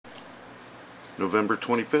November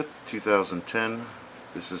 25th, 2010.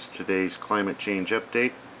 This is today's climate change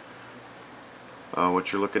update.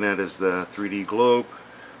 What you're looking at is the 3D globe,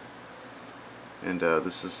 and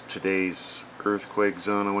this is today's earthquake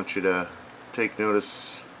zone. I want you to take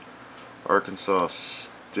notice. Arkansas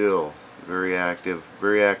still very active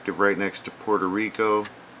right next to Puerto Rico.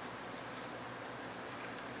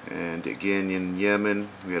 And again in Yemen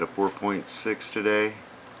we had a 4.6 today,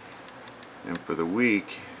 and for the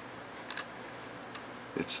week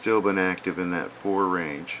it's still been active in that 4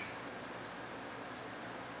 range.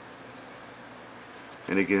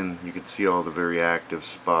 And again, you can see all the very active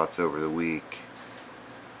spots over the week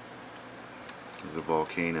as the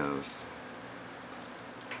volcanoes.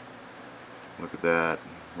 Look at that,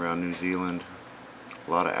 around New Zealand,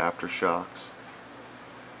 a lot of aftershocks.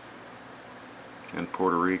 And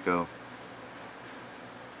Puerto Rico.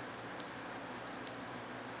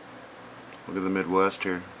 Look at the Midwest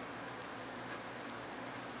here.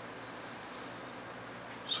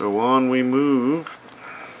 So on we move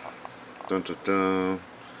to the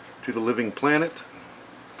Living Planet,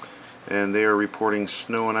 and they are reporting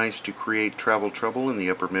snow and ice to create travel trouble in the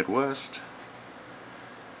upper Midwest.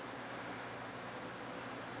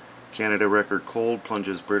 Canada record cold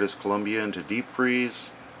plunges British Columbia into deep freeze.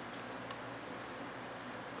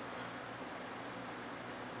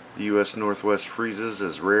 The U.S. Northwest freezes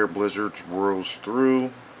as rare blizzards whirls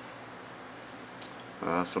through.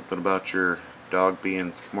 Something about your dog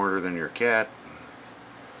being smarter than your cat.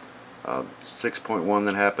 6.1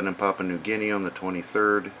 that happened in Papua New Guinea on the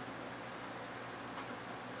 23rd.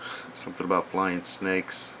 Something about flying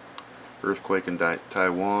snakes. Earthquake in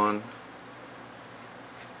Taiwan.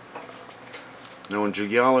 Now in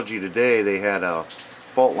geology today, they had a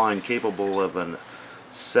fault line capable of a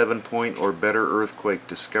 7-point or better earthquake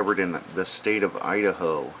discovered in the state of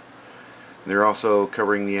Idaho. They're also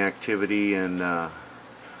covering the activity in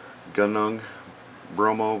Gunung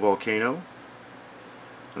Bromo volcano,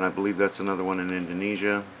 and I believe that's another one in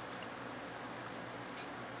Indonesia.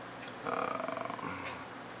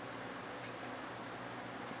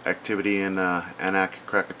 Activity in Anak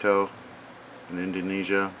Krakatau in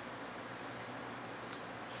Indonesia.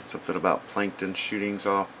 Something about plankton shootings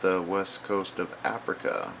off the west coast of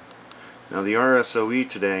Africa. Now the RSOE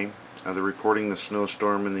today, they're reporting the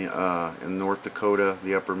snowstorm in North Dakota,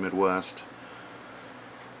 the upper Midwest,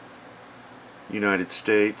 United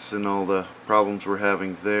States, and all the problems we're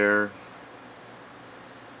having there.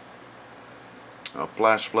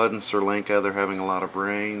 Flash flood in Sri Lanka, they're having a lot of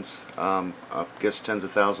rains. I guess tens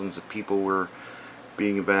of thousands of people were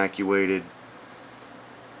being evacuated.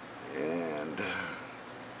 And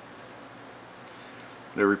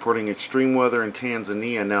they're reporting extreme weather in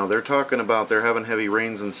Tanzania. Now they're talking about they're having heavy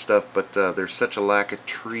rains and stuff, but there's such a lack of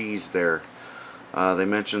trees there. They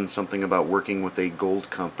mentioned something about working with a gold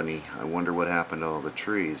company. I wonder what happened to all the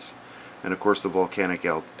trees. And of course the volcanic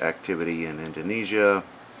activity in Indonesia.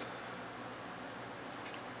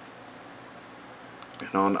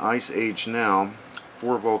 And on Ice Age now,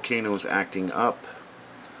 4 volcanoes acting up.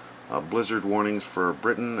 Blizzard warnings for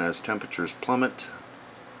Britain as temperatures plummet.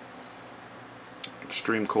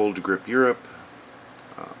 Extreme cold to grip Europe.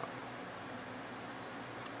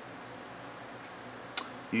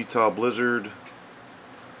 Utah blizzard.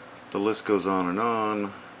 The list goes on and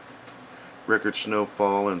on. Record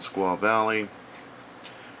snowfall in Squaw Valley.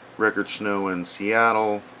 Record snow in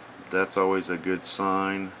Seattle. That's always a good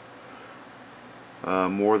sign.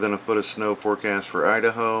 More than a foot of snow forecast for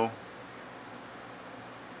Idaho.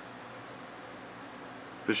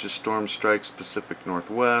 Vicious storm strikes Pacific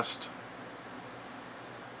Northwest.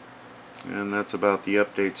 And that's about the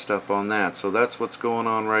update stuff on that. So that's what's going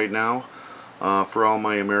on right now. For all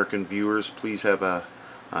my American viewers, please have a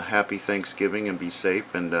happy Thanksgiving and be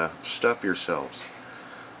safe and stuff yourselves.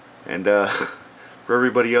 And for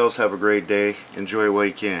everybody else, have a great day. Enjoy while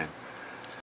you can.